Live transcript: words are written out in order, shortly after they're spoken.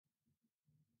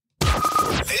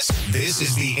This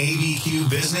is the ABQ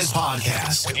Business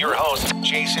Podcast with your host,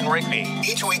 Jason Rigby.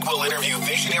 Each week we'll interview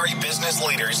visionary business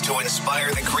leaders to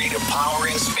inspire the creative power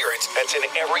and spirit that's in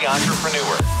every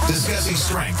entrepreneur. Discussing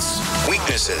strengths,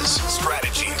 weaknesses,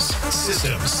 strategies,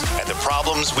 systems, and the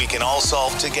problems we can all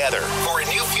solve together for a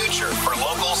new future for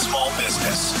local small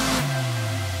business.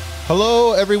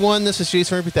 Hello, everyone. This is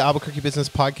Jason Rigby with the Albuquerque Business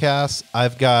Podcast.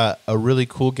 I've got a really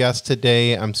cool guest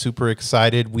today. I'm super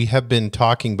excited. We have been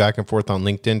talking back and forth on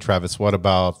LinkedIn, Travis, what,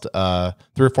 about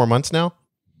 3 or 4 months now?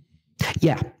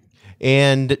 Yeah.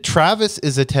 And Travis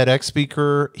is a TEDx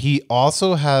speaker. He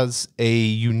also has a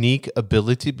unique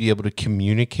ability to be able to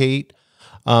communicate.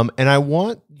 And I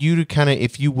want you to kind of,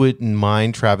 if you wouldn't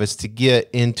mind, Travis, to get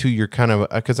into your kind of,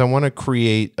 because I want to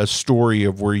create a story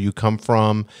of where you come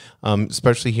from,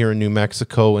 especially here in New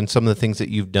Mexico, and some of the things that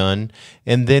you've done.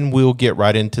 And then we'll get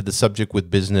right into the subject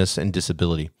with business and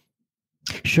disability.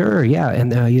 Sure. Yeah.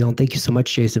 And, thank you so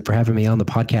much, Jason, for having me on the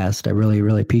podcast. I really,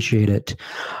 really appreciate it.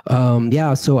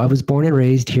 So I was born and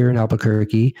raised here in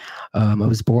Albuquerque. I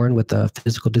was born with a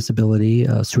physical disability,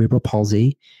 cerebral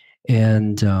palsy.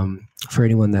 And for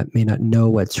anyone that may not know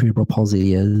what cerebral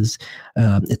palsy is,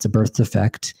 it's a birth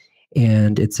defect,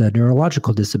 and it's a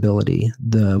neurological disability.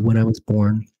 When I was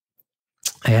born,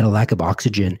 I had a lack of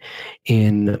oxygen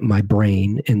in my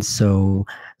brain, and so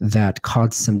that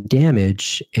caused some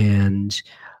damage, and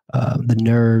the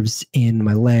nerves in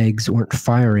my legs weren't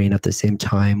firing at the same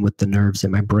time with the nerves in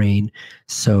my brain.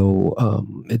 So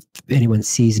if anyone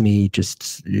sees me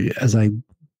just as I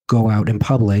go out in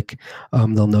public,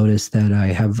 they'll notice that I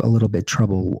have a little bit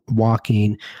trouble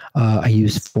walking. I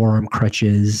use forearm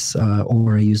crutches,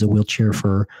 or I use a wheelchair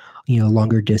for,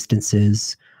 longer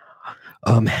distances.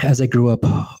 As I grew up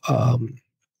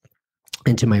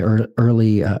into my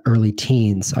early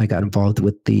teens, I got involved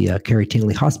with the Carrie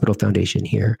Tingley Hospital Foundation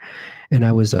here, and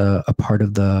I was a part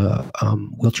of the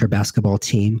wheelchair basketball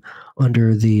team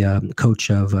under the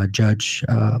coach of Judge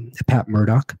Pat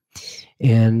Murdoch.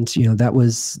 And, that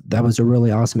was a really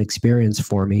awesome experience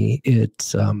for me.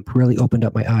 It really opened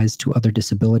up my eyes to other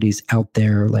disabilities out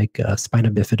there, like spina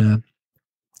bifida.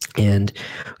 And,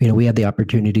 we had the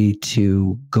opportunity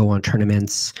to go on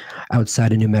tournaments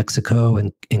outside of New Mexico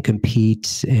and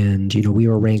compete. And, we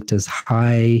were ranked as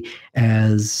high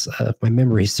as, if my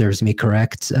memory serves me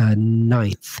correct,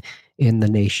 9th in the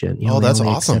nation. That's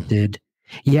awesome.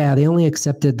 They only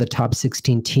accepted the top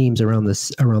 16 teams around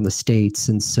the states,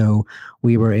 and so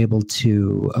we were able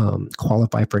to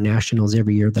qualify for nationals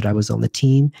every year that I was on the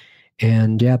team.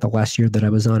 And the last year that I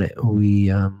was on it,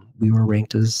 we were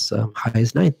ranked as high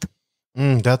as 9th.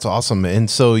 That's awesome. And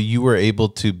so you were able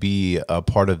to be a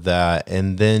part of that,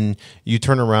 and then you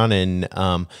turn around and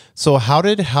so how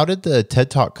did the TED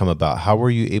Talk come about? How were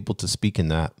you able to speak in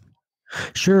that?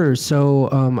 Sure. So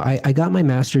I got my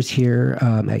master's here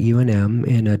at UNM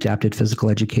in adapted physical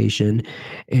education.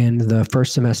 And the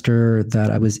first semester that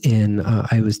I was in,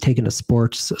 I was taking a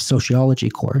sports sociology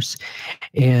course.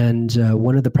 And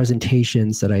one of the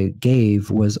presentations that I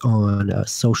gave was on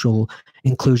social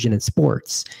inclusion in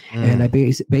sports. And I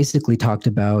basically talked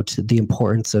about the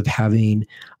importance of having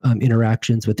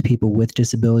interactions with people with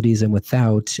disabilities and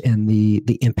without, and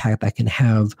the impact that can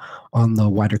have on the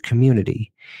wider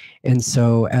community. And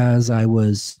so as I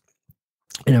was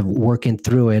working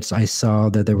through it, I saw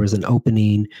that there was an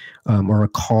opening or a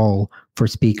call for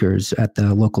speakers at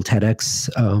the local TEDx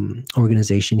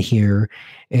organization here.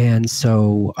 And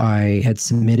so I had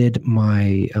submitted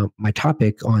my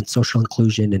topic on social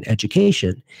inclusion and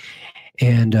education.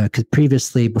 And because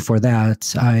previously, before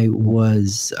that, I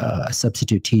was a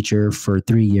substitute teacher for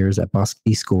 3 years at Bosque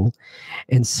School.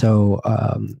 And so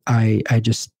I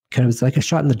just kind of was like a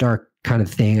shot in the dark kind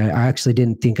of thing. I actually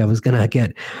didn't think I was going to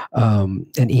get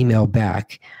an email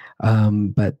back.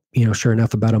 But, sure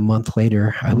enough, about a month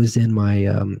later, I was in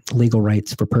my legal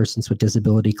rights for persons with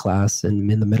disability class, and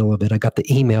in the middle of it, I got the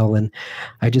email, and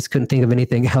I just couldn't think of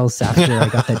anything else after I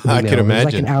got that email. I can imagine. There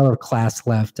was like an hour of class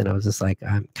left, and I was just like,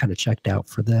 I'm kind of checked out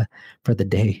for the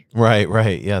day.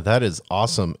 Right. Yeah, that is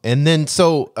awesome. And then,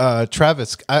 so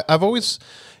Travis, I've always,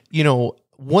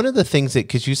 one of the things that,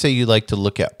 because you say you like to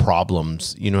look at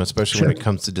problems, especially Sure. when it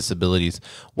comes to disabilities,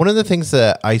 one of the things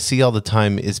that I see all the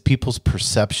time is people's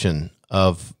perception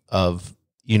of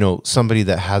somebody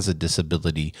that has a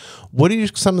disability. What are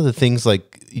some of the things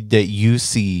like that you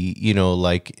see,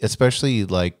 like, especially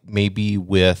like maybe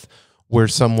with where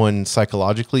someone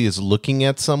psychologically is looking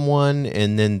at someone,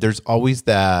 and then there's always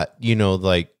that,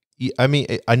 I mean,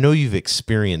 I know you've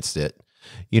experienced it.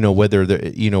 Whether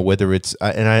it's,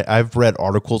 and I've read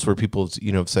articles where people,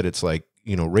 have said it's like,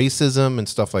 racism and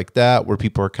stuff like that, where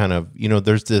people are kind of,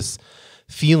 there's this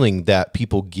feeling that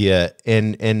people get,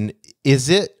 and is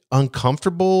it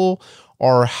uncomfortable,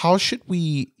 or how should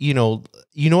we, you know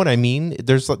what I mean?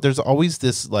 There's always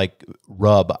this like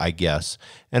rub, I guess.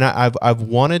 And I've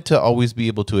wanted to always be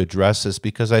able to address this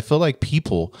because I feel like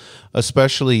people,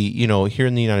 especially, here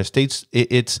in the United States,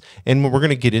 and we're going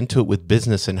to get into it with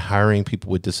business and hiring people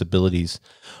with disabilities.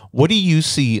 What do you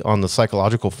see on the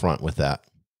psychological front with that?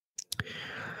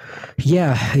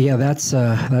 Yeah, that's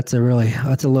a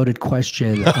loaded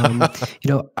question.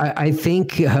 I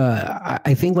think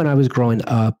when I was growing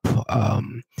up,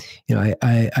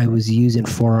 I was using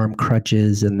forearm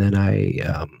crutches, and then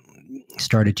I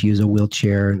started to use a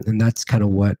wheelchair, and that's kind of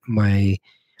what I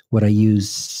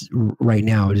use right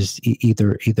now is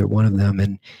either one of them,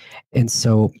 and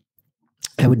so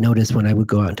I would notice when I would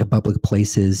go out into public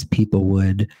places, people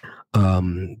would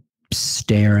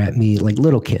stare at me like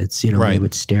little kids, Right. They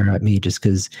would stare at me just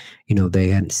because, they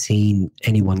hadn't seen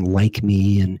anyone like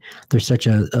me. And there's such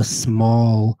a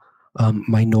small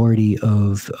minority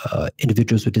of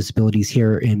individuals with disabilities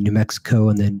here in New Mexico.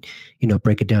 And then,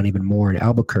 break it down even more in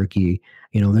Albuquerque,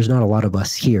 there's not a lot of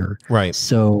us here. Right.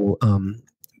 So,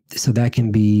 so that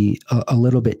can be a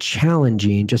little bit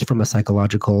challenging just from a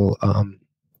psychological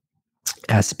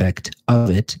aspect of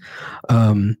it.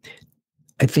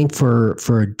 I think for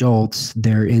adults,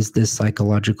 there is this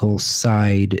psychological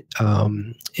side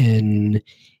in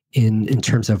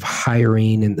terms of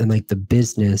hiring and like the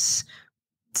business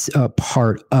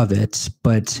part of it.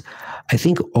 But I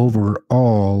think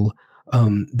overall,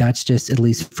 that's just, at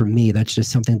least for me, that's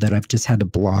just something that I've just had to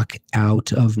block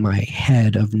out of my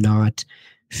head, of not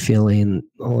feeling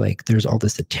like there's all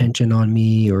this attention on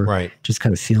me, or Right. just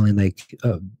kind of feeling like,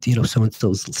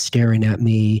 so-and-so's staring at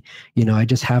me. I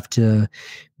just have to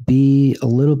be a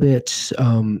little bit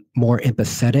more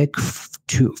empathetic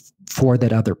for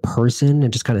that other person,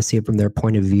 and just kind of see it from their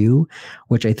point of view,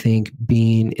 which I think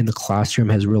being in the classroom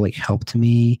has really helped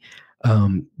me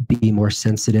be more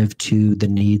sensitive to the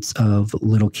needs of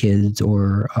little kids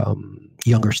or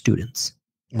younger students.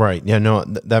 Right. Yeah, no,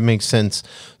 that makes sense.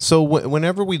 So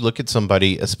whenever we look at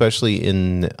somebody, especially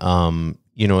in,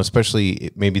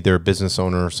 especially maybe they're a business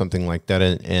owner or something like that,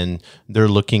 and they're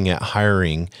looking at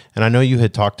hiring, and I know you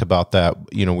had talked about that,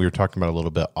 we were talking about a little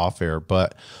bit off air,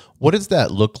 but what does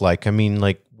that look like? I mean,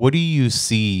 like, what do you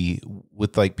see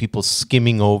with like people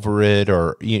skimming over it,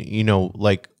 or,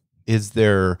 like, is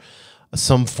there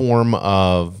some form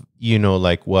of,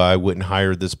 like, well, I wouldn't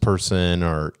hire this person,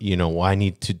 or, well, I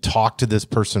need to talk to this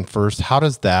person first. How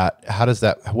does that,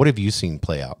 what have you seen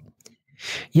play out?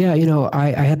 Yeah,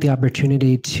 I had the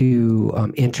opportunity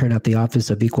to intern at the Office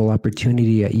of Equal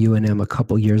Opportunity at UNM a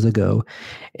couple years ago.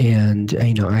 And,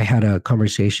 I had a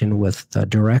conversation with the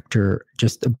director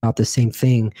just about the same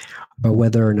thing, about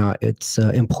whether or not it's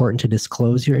important to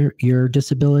disclose your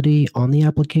disability on the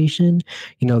application.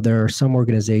 There are some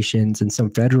organizations and some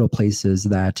federal places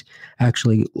that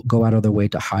actually go out of their way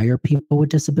to hire people with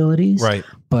disabilities. Right.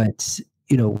 But,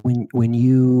 when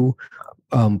you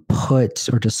put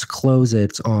or disclose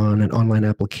it on an online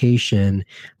application,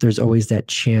 there's always that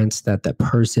chance that that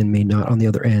person may not, on the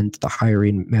other end, the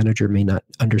hiring manager may not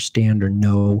understand or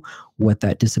know what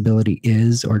that disability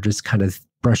is, or just kind of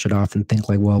brush it off and think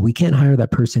like, well, we can't hire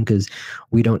that person because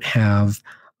we don't have,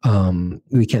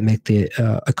 we can't make the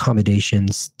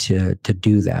accommodations to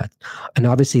do that. And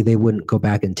obviously they wouldn't go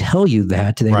back and tell you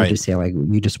that. They Right. would just say like,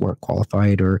 we just weren't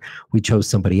qualified, or we chose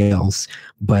somebody else.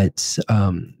 But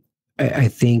I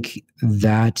think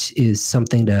that is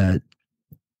something that,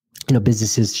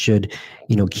 businesses should,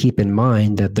 keep in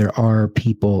mind, that there are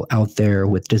people out there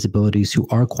with disabilities who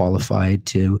are qualified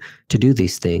to do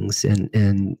these things,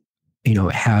 and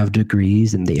have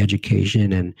degrees and the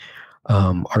education, and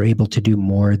are able to do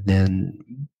more than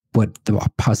what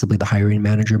possibly the hiring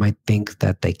manager might think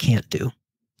that they can't do.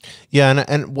 Yeah,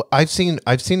 and I've seen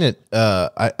it.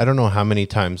 I don't know how many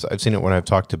times I've seen it when I've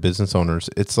talked to business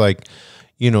owners. It's like,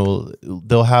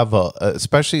 they'll have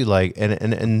especially like,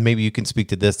 and maybe you can speak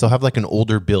to this. They'll have like an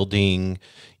older building,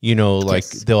 like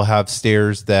Yes. they'll have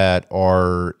stairs that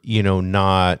are,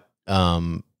 not,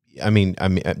 I mean,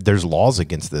 there's laws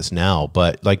against this now,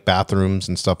 but like bathrooms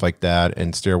and stuff like that,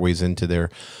 and stairways into there.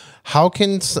 How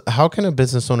can a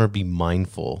business owner be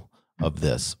mindful of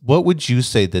this? What would you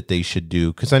say that they should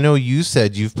do? Because I know you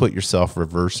said you've put yourself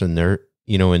reverse in their,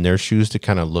 in their shoes to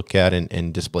kind of look at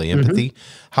and display empathy.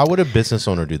 Mm-hmm. How would a business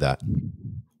owner do that?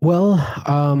 Well,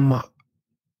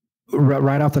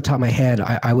 right off the top of my head,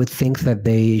 I would think that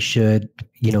they should,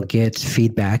 get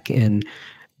feedback and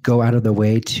go out of the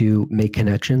way to make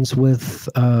connections with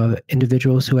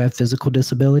individuals who have physical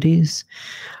disabilities.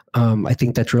 I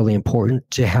think that's really important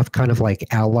to have kind of like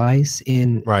allies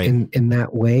in Right. in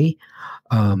that way.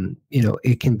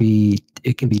 It can be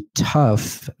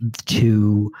tough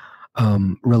to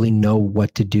really know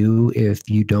what to do if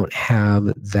you don't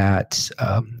have that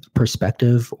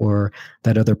perspective, or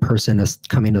that other person is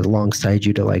coming alongside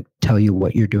you to like tell you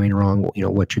what you're doing wrong,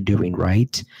 what you're doing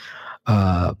right.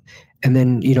 Uh, and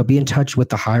then, be in touch with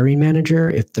the hiring manager.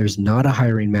 If there's not a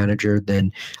hiring manager,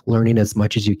 then learning as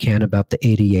much as you can about the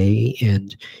ADA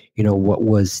and, what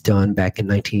was done back in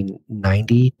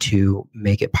 1990 to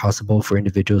make it possible for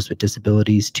individuals with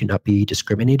disabilities to not be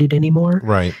discriminated anymore.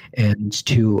 Right. And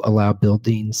to allow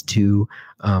buildings to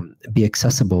be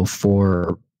accessible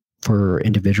for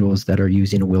individuals that are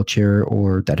using a wheelchair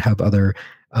or that have other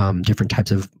different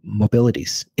types of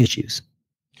mobilities issues.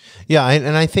 Yeah,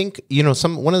 and I think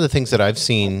one of the things that I've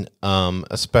seen,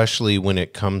 especially when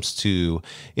it comes to,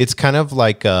 it's kind of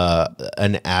like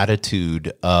an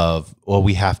attitude of, well,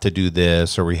 we have to do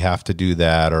this or we have to do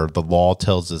that, or the law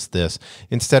tells us this.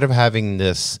 Instead of having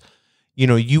this,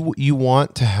 you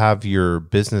want to have your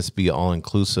business be all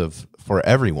inclusive for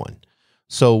everyone.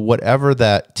 So whatever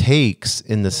that takes,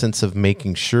 in the sense of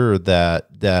making sure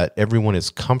that everyone is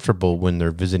comfortable when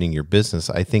they're visiting your business,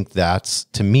 I think that's,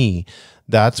 to me,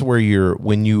 that's where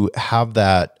when you have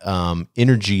that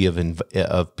energy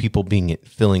of people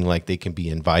feeling like they can be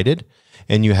invited,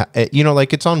 and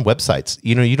like it's on websites,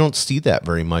 you don't see that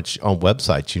very much on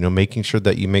websites, making sure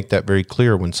that you make that very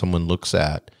clear when someone looks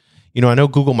at, I know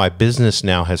Google My Business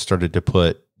now has started to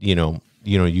put,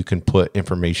 you can put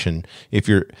information if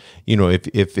you're,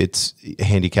 if it's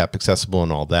handicap accessible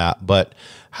and all that. But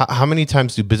how many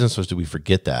times do we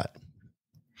forget that?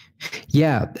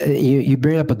 Yeah, you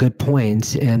bring up a good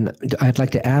point, and I'd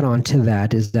like to add on to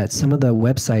that is that some of the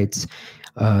websites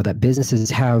that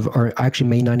businesses have are actually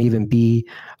may not even be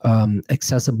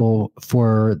accessible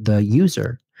for the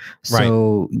user.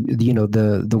 So, right.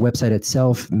 The website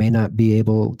itself may not be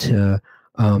able to,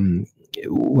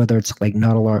 whether it's like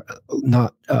not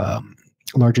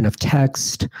large enough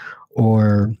text,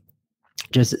 or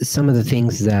just some of the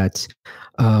things that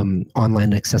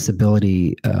online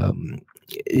accessibility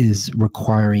is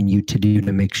requiring you to do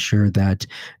to make sure that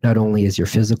not only is your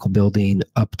physical building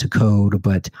up to code,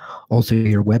 but also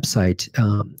your website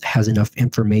has enough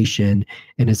information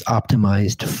and is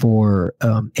optimized for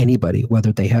anybody,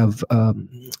 whether they have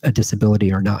a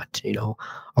disability or not.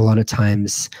 A lot of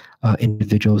times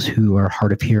individuals who are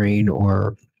hard of hearing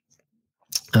or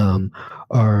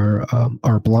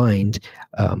are blind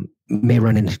may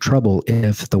run into trouble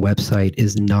if the website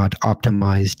is not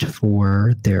optimized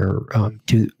for their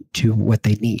to what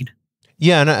they need.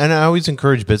 Yeah, and I always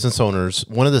encourage business owners,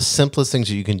 one of the simplest things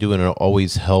that you can do, and it'll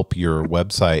always help your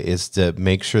website, is to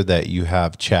make sure that you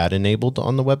have chat enabled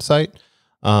on the website.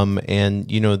 And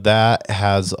that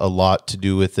has a lot to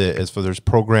do with it, as for there's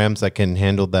programs that can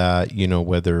handle that,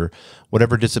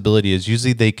 whatever disability is,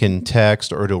 usually they can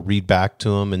text, or it'll read back to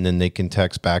them, and then they can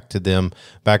text back to them,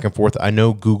 back and forth. I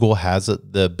know Google has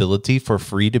the ability for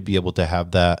free to be able to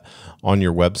have that on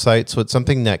your website. So it's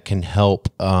something that can help,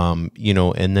 and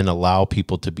then allow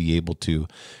people to be able to,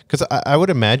 because I would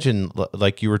imagine,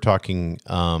 like you were talking,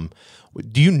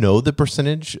 do you know the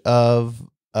percentage of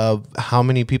how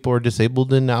many people are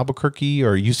disabled in Albuquerque,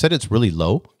 or you said it's really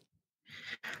low?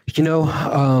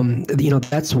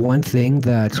 That's one thing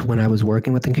that when I was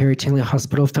working with the Carrie Tinley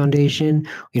Hospital Foundation,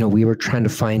 we were trying to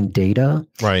find data,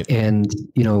 right? And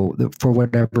for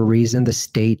whatever reason, the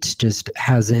state just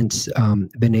hasn't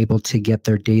been able to get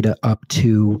their data up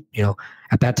to,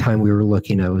 at that time we were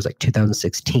looking at, it was like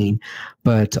 2016,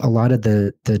 but a lot of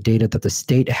the data that the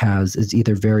state has is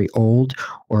either very old,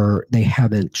 or they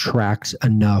haven't tracked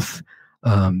enough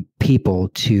people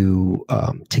to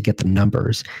get the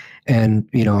numbers. And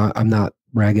I'm not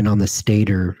ragging on the state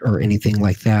or anything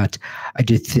like that. I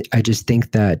just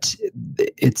think that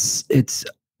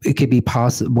it could be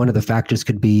possible. One of the factors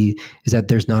could be is that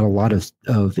there's not a lot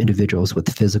of individuals with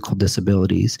physical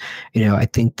disabilities. I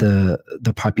think the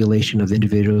population of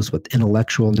individuals with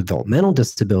intellectual and developmental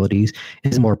disabilities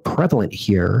is more prevalent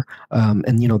here,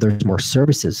 and there's more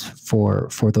services for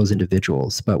those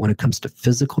individuals. But when it comes to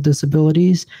physical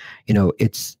disabilities,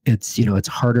 it's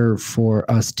harder for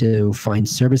us to find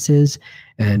services,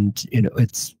 and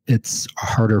it's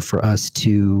harder for us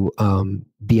to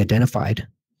be identified.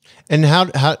 And how,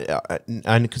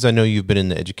 because I know you've been in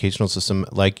the educational system,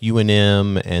 like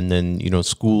UNM, and then,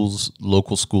 schools,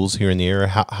 local schools here in the area,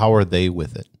 how are they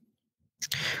with it?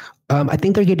 I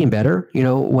think they're getting better.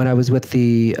 When I was with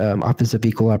the Office of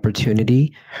Equal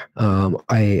Opportunity,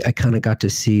 I kind of got to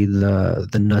see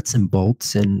the nuts and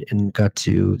bolts and got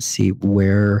to see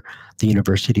where the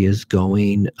university is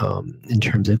going in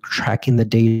terms of tracking the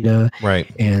data. Right.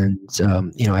 And,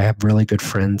 I have really good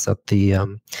friends at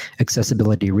the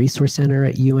Accessibility Resource Center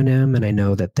at UNM, and I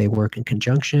know that they work in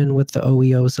conjunction with the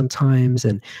OEO sometimes.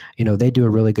 And, they do a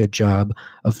really good job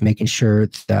of making sure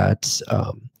that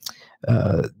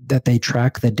that they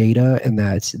track the data and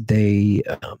that they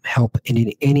help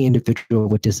any individual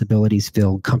with disabilities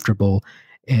feel comfortable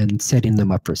and setting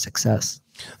them up for success.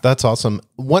 That's awesome.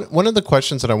 One of the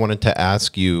questions that I wanted to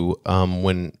ask you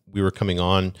when we were coming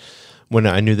on, when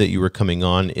I knew that you were coming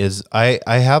on, is I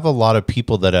have a lot of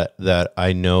people that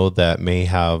I know that may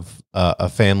have a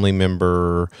family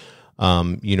member,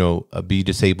 be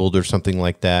disabled or something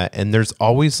like that, and there's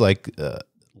always like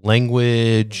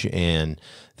language and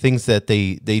things that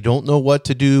they don't know what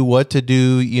to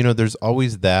do. There's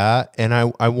always that. And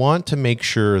I want to make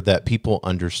sure that people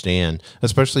understand,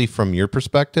 especially from your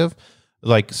perspective,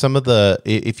 like some of the,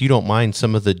 if you don't mind,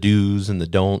 some of the do's and the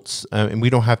don'ts, and we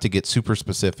don't have to get super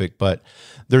specific, but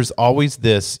there's always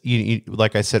this,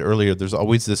 like I said earlier, there's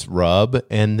always this rub.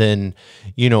 And then,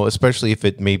 especially if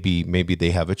it maybe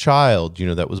they have a child,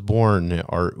 that was born,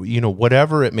 or,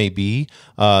 whatever it may be,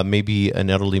 maybe an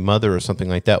elderly mother or something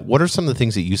like that. What are some of the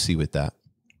things that you see with that?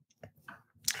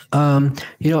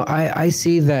 I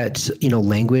see that,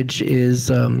 language is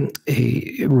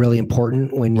really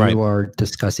important when Right. you are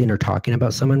discussing or talking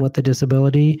about someone with a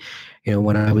disability.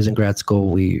 When I was in grad school,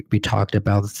 we talked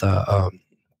about the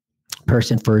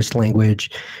person first language.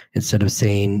 Instead of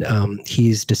saying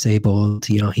he's disabled,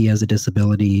 he has a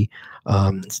disability,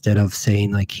 instead of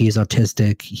saying like he's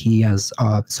autistic, is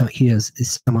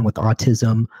someone with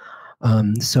autism.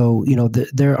 So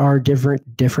there are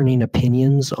differing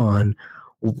opinions on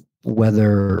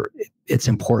whether it's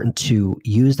important to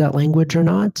use that language or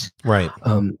not. Right.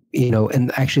 And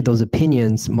actually those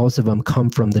opinions, most of them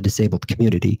come from the disabled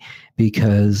community,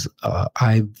 because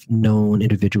I've known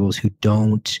individuals who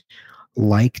don't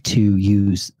like to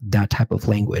use that type of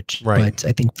language. Right. But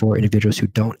I think for individuals who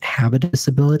don't have a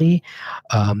disability,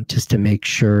 just to make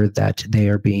sure that they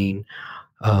are being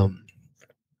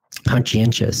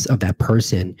conscientious of that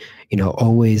person,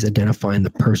 always identifying the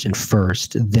person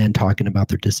first, then talking about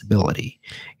their disability,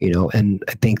 and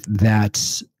I think that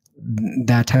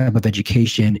type of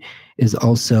education is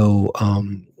also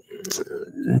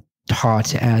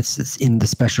taught as in the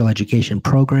special education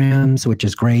programs, which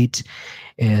is great.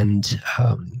 And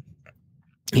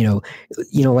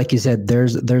like you said,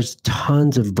 there's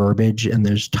tons of verbiage and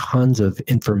there's tons of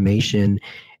information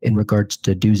in regards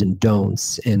to do's and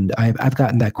don'ts. And I've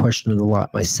gotten that question a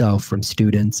lot myself from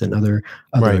students and other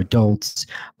Right. adults.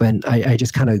 But I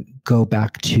just kind of go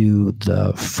back to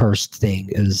the first thing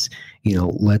is,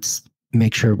 let's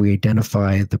make sure we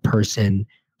identify the person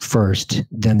first,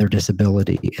 then their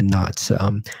disability, and not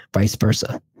vice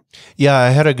versa. Yeah,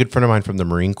 I had a good friend of mine from the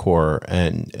Marine Corps,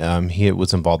 and he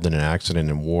was involved in an accident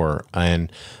in war,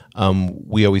 and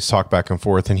we always talk back and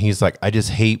forth, and he's like, I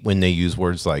just hate when they use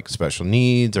words like special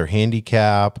needs or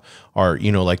handicap, or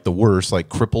like the worst, like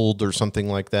crippled or something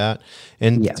like that.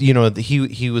 And Yeah.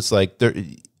 he was like,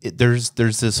 there's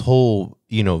this whole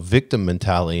victim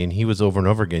mentality, and he was over and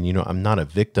over again, I'm not a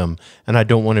victim, and I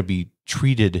don't want to be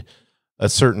treated a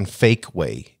certain fake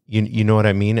way. You know what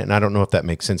I mean? And I don't know if that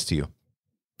makes sense to you.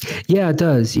 Yeah, it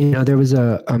does. There was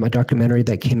a documentary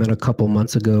that came out a couple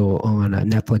months ago on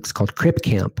Netflix called Crip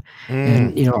Camp,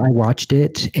 and I watched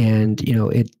it, and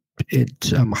it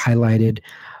highlighted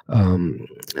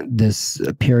this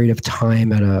period of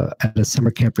time at a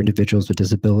summer camp for individuals with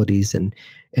disabilities, and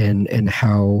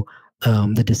how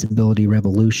the disability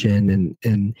revolution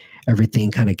and everything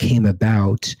kind of came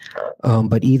about.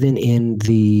 But even in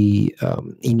the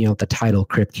the title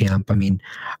Crip Camp, I mean,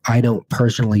 I don't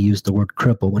personally use the word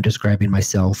cripple when describing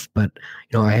myself, but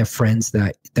I have friends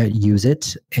that use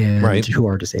it, and Right. who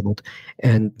are disabled,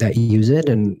 and that use it,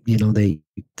 and they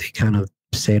kind of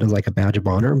say it as like a badge of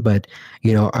honor. But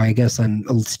I guess I'm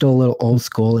still a little old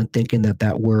school in thinking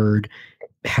that word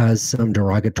has some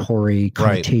derogatory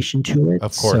connotation to it.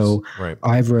 Of course. So Right.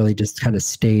 I've really just kind of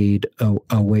stayed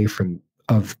away from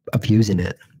of using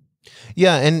it.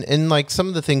 Yeah, and like some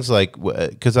of the things, like,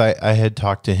 because I had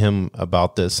talked to him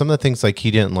about this, some of the things like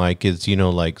he didn't like is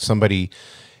like somebody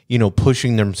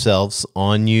pushing themselves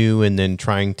on you and then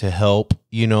trying to help,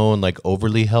 and like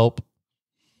overly help.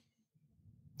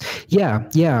 Yeah,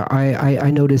 I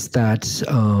noticed that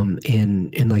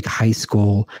in like high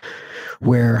school,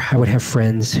 where I would have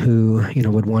friends who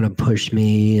would want to push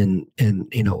me and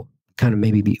kind of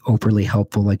maybe be overly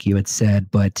helpful, like you had said,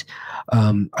 but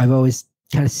I've always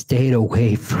kind of stayed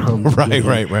away from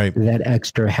right, that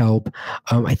extra help.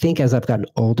 I think as I've gotten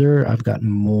older, I've gotten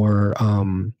more.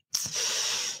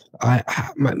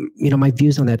 My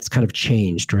views on that's kind of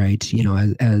changed, right?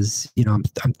 As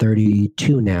I'm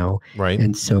 32 now, right.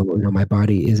 and so my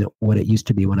body isn't what it used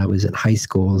to be when I was in high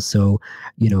school. So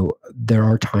there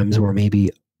are times where maybe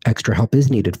extra help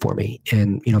is needed for me,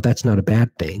 and that's not a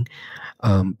bad thing.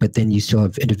 But then you still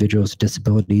have individuals with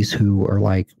disabilities who are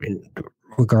like,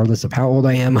 regardless of how old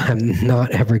I am, I'm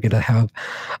not ever going to have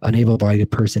an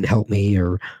able-bodied person help me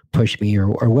or push me or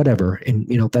whatever. And,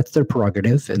 that's their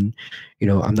prerogative. And,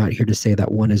 I'm not here to say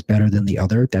that one is better than the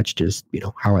other. That's just,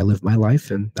 how I live my life,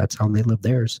 and that's how they live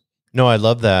theirs. No, I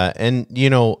love that. And,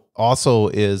 also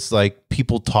is like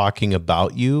people talking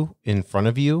about you in front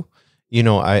of you. When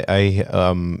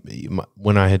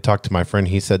I had talked to my friend,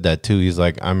 he said that too. He's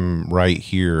like, I'm right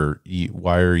here.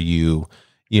 Why are you,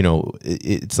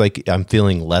 it's like I'm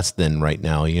feeling less than right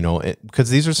now, because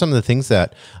these are some of the things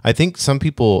that I think some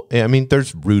people, I mean,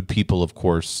 there's rude people, of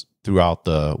course, throughout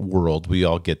the world. We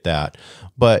all get that.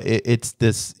 But it's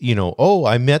this, oh,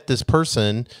 I met this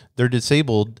person, they're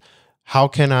disabled. How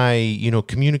can I,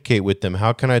 communicate with them?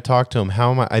 How can I talk to them?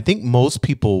 How am I think most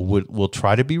people will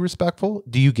try to be respectful.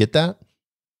 Do you get that?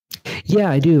 Yeah,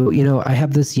 I do. I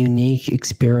have this unique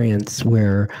experience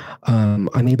where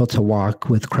I'm able to walk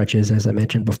with crutches, as I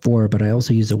mentioned before, but I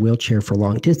also use a wheelchair for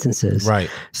long distances. Right.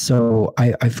 So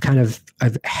I've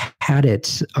had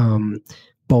it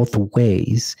both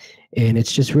ways. And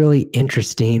it's just really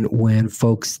interesting when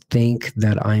folks think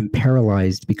that I'm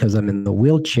paralyzed because I'm in the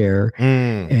wheelchair,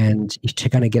 and to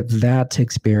kind of get that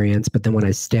experience. But then when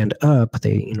I stand up,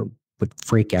 they, would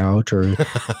freak out, or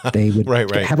they would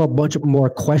have a bunch of more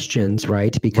questions,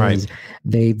 right? Because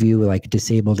they view like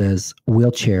disabled as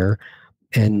wheelchair.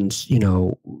 And,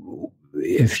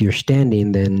 if you're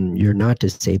standing, then you're not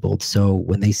disabled. So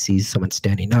when they see someone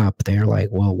standing up, they're like,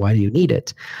 well, why do you need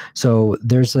it? So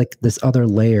there's like this other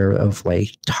layer of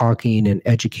like talking and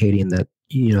educating that,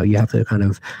 you have to kind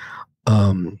of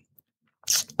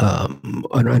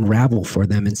unravel for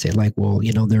them and say like, well,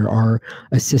 there are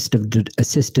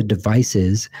assisted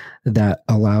devices that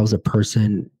allows a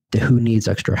person who needs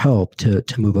extra help to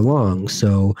move along.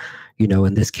 So,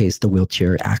 in this case, the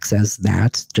wheelchair acts as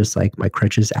that, just like my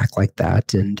crutches act like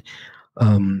that. And,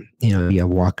 you have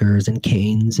walkers and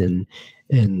canes and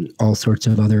all sorts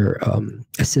of other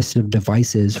assistive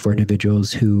devices for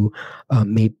individuals who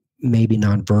may be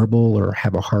nonverbal or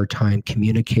have a hard time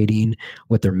communicating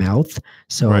with their mouth.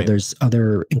 So there's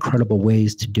other incredible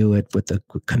ways to do it with a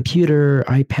computer,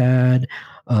 iPad.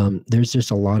 There's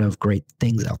just a lot of great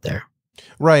things out there.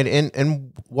 Right.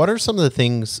 And what are some of the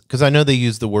things, because I know they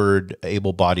use the word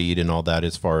able-bodied and all that,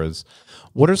 as far as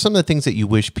what are some of the things that you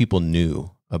wish people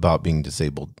knew about being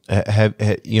disabled? I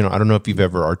don't know if you've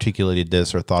ever articulated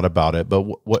this or thought about it, but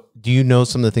what do you know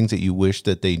some of the things that you wish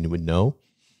that they would know?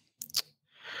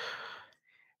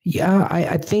 Yeah,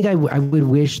 I think I would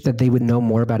wish that they would know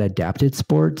more about adapted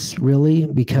sports, really,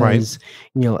 because,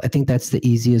 I think that's the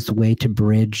easiest way to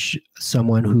bridge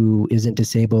someone who isn't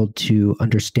disabled to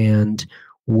understand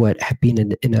what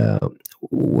being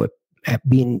what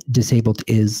being disabled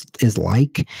is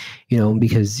like,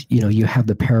 because, you have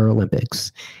the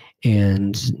Paralympics.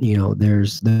 And,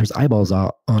 there's eyeballs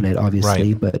on it,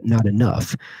 obviously, but not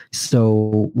enough.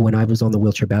 So when I was on the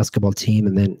wheelchair basketball team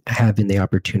and then having the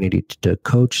opportunity to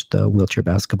coach the wheelchair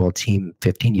basketball team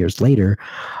 15 years later,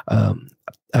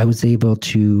 I was able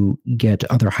to get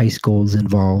other high schools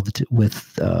involved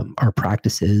with our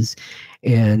practices.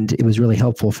 And it was really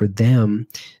helpful for them,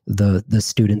 the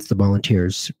students, the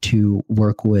volunteers, to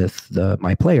work with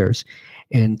my players.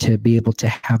 And to be able to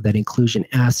have that inclusion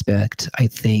aspect, I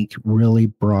think really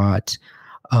brought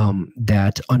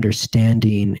that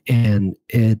understanding, and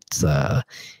it's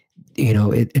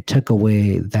it took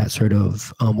away that sort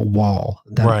of wall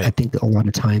that I think a lot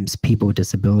of times people with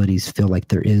disabilities feel like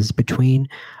there is between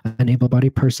an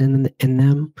able-bodied person and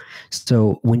them.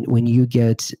 So when you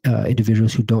get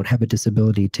individuals who don't have a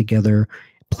disability together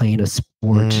playing a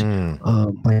sport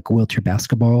like wheelchair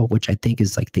basketball, which I think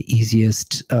is like the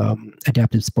easiest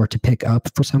adaptive sport to pick up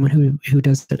for someone who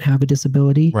doesn't have a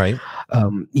disability,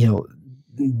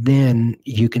 then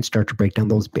you can start to break down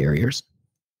those barriers.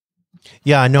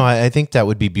 Yeah, no, I think that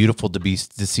would be beautiful to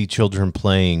see children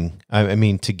playing. I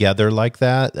mean, together like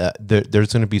that.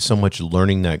 There's going to be so much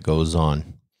learning that goes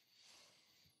on.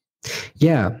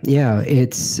 Yeah.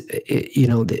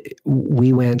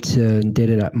 We went and did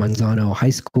it at Manzano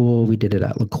High School. We did it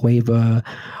at La Cueva.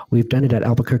 We've done it at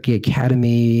Albuquerque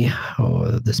Academy.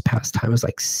 Oh, this past time was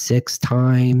like 6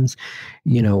 times.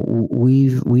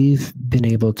 We've been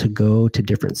able to go to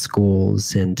different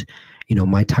schools, and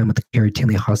my time with the Carrie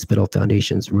Tinley Hospital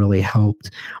Foundation's really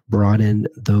helped broaden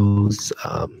those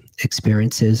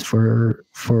experiences for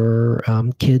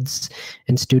kids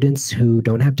and students who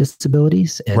don't have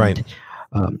disabilities. And Right.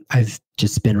 I've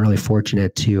just been really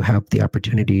fortunate to have the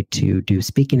opportunity to do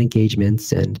speaking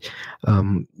engagements and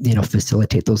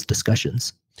facilitate those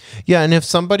discussions. Yeah, and if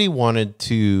somebody wanted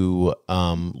to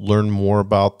learn more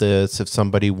about this, if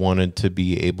somebody wanted to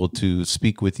be able to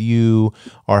speak with you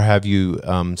or have you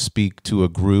speak to a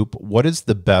group, what is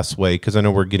the best way? Because I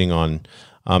know we're getting on,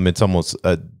 it's almost,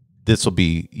 this will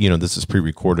be, this is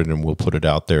pre-recorded and we'll put it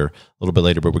out there a little bit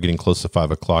later, but we're getting close to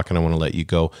 5 o'clock and I want to let you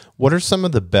go. What are some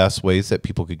of the best ways that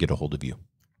people could get a hold of you?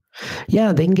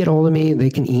 Yeah, they can get a hold of me. They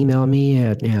can email me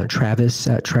at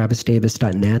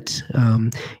travis@travisdavis.net.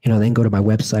 They can go to my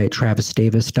website,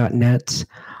 travisdavis.net.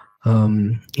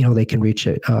 They can reach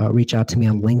out to me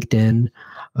on LinkedIn.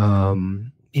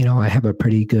 I have a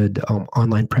pretty good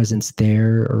online presence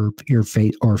there, or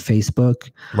Facebook.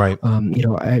 Right.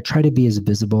 I try to be as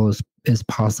visible as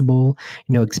possible,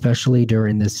 especially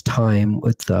during this time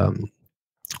with the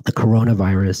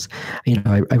coronavirus.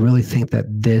 I really think that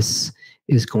this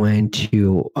is going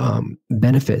to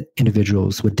benefit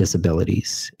individuals with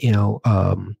disabilities,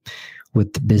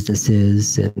 with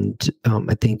businesses. And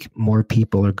I think more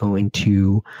people are going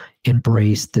to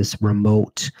embrace this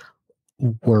remote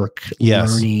work,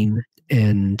 learning,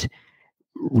 and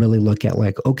really look at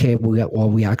like, okay,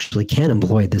 we actually can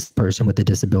employ this person with a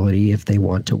disability if they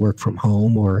want to work from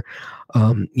home, or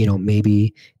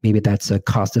maybe that's a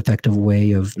cost-effective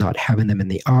way of not having them in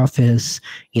the office,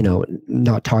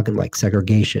 not talking like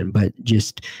segregation, but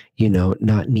just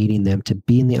not needing them to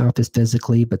be in the office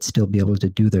physically but still be able to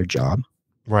do their job.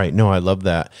 Right. No, I love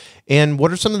that. And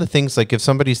what are some of the things, like if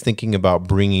somebody's thinking about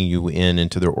bringing you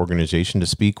into their organization to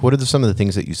speak, what are some of the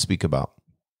things that you speak about?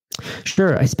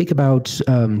 Sure. I speak about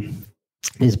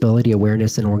disability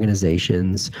awareness in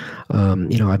organizations.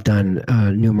 I've done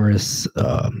numerous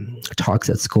talks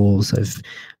at schools. I've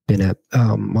been at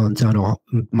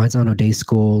Manzano Day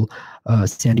School,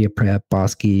 Sandia Prep,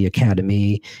 Bosque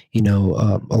Academy, a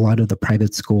lot of the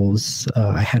private schools.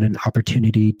 I had an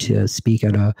opportunity to speak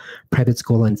at a private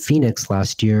school in Phoenix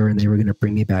last year, and they were going to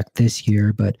bring me back this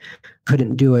year, but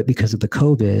couldn't do it because of the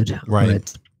COVID. Right.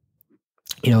 But,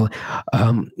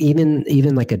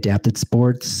 even like adapted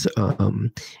sports, a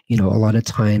lot of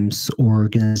times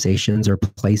organizations or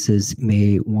places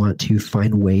may want to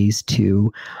find ways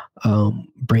to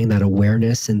bring that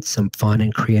awareness in some fun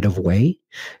and creative way.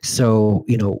 So,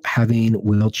 having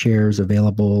wheelchairs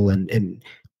available and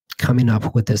coming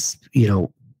up with this,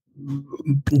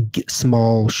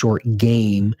 small, short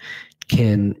game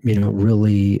can,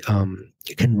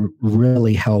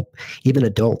 really help even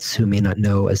adults who may not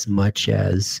know as much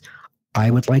as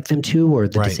I would like them to, or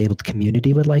the disabled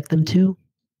community would like them to.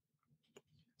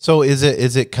 So is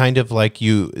it kind of like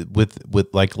you with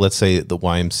like, let's say the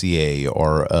YMCA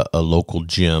or a local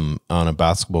gym on a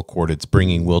basketball court, it's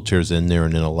bringing wheelchairs in there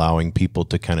and then allowing people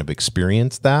to kind of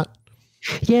experience that?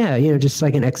 Yeah, just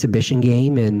like an exhibition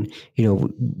game. And,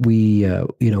 we,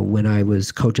 when I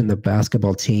was coaching the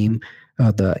basketball team,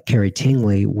 the Carrie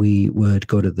Tingley, we would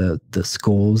go to the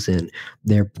schools, and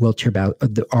their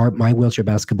my wheelchair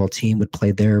basketball team would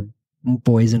play their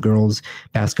boys and girls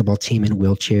basketball team in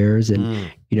wheelchairs,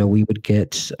 and we would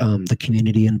get the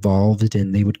community involved,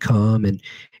 and they would come, and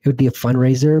it would be a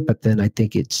fundraiser. But then I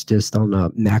think it's just on a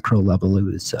macro level, it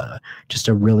was just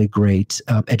a really great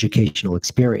educational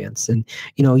experience. And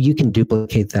you can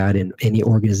duplicate that in any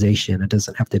organization. It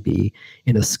doesn't have to be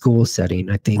in a school setting.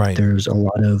 I think there's a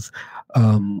lot of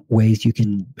ways you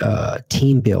can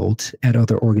team build at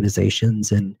other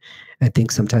organizations, and I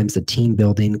think sometimes the team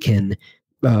building can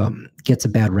gets a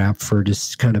bad rap for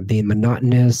just kind of being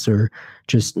monotonous or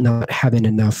just not having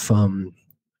enough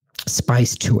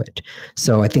spice to it.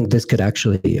 So I think this could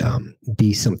actually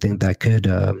be something that could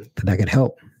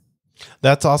help.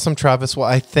 That's awesome, Travis. Well,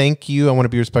 I thank you. I want to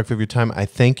be respectful of your time. I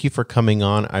thank you for coming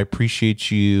on. I appreciate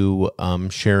you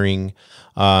sharing.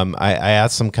 I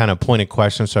asked some kind of pointed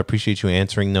questions, so I appreciate you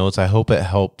answering those. I hope it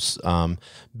helps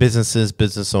businesses,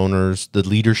 business owners, the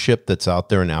leadership that's out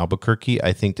there in Albuquerque.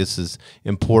 I think this is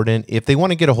important. If they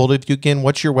want to get a hold of you again,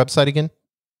 what's your website again?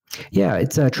 Yeah,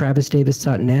 it's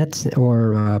travisdavis.net,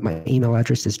 or my email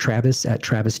address is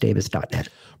travis@travisdavis.net.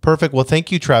 Perfect. Well,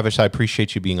 thank you, Travis. I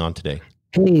appreciate you being on today.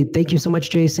 Hey, thank you so much,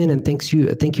 Jason, and thank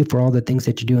you for all the things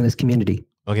that you do in this community.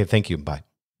 Okay, thank you. Bye.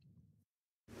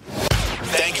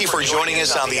 Thank you for joining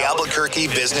us on the Albuquerque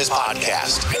Business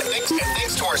Podcast. And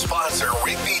thanks to our sponsor,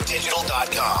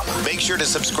 RigbyDigital.com. Make sure to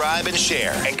subscribe and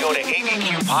share. And go to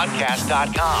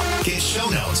abqpodcast.com. Get show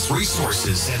notes,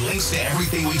 resources, and links to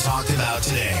everything we talked about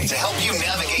today to help you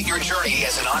navigate your journey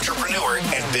as an entrepreneur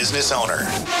and business owner.